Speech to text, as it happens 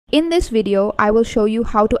In this video, I will show you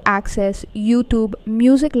how to access YouTube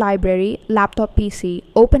Music Library laptop PC.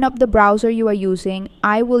 Open up the browser you are using.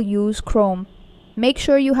 I will use Chrome. Make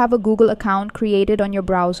sure you have a Google account created on your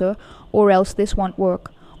browser or else this won't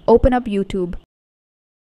work. Open up YouTube.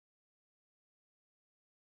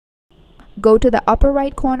 Go to the upper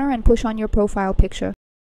right corner and push on your profile picture.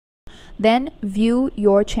 Then view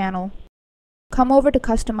your channel. Come over to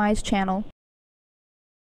Customize Channel.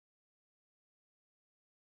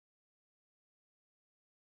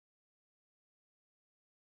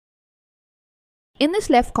 In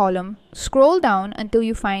this left column, scroll down until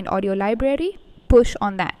you find Audio Library. Push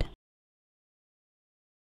on that.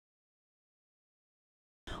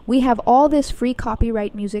 We have all this free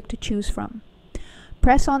copyright music to choose from.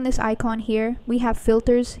 Press on this icon here. We have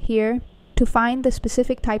filters here to find the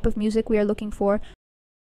specific type of music we are looking for.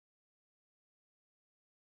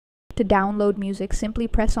 To download music, simply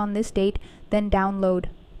press on this date, then download.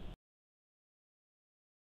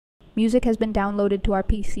 Music has been downloaded to our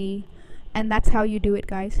PC. And that's how you do it,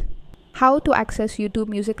 guys. How to access YouTube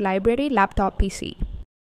Music Library laptop PC.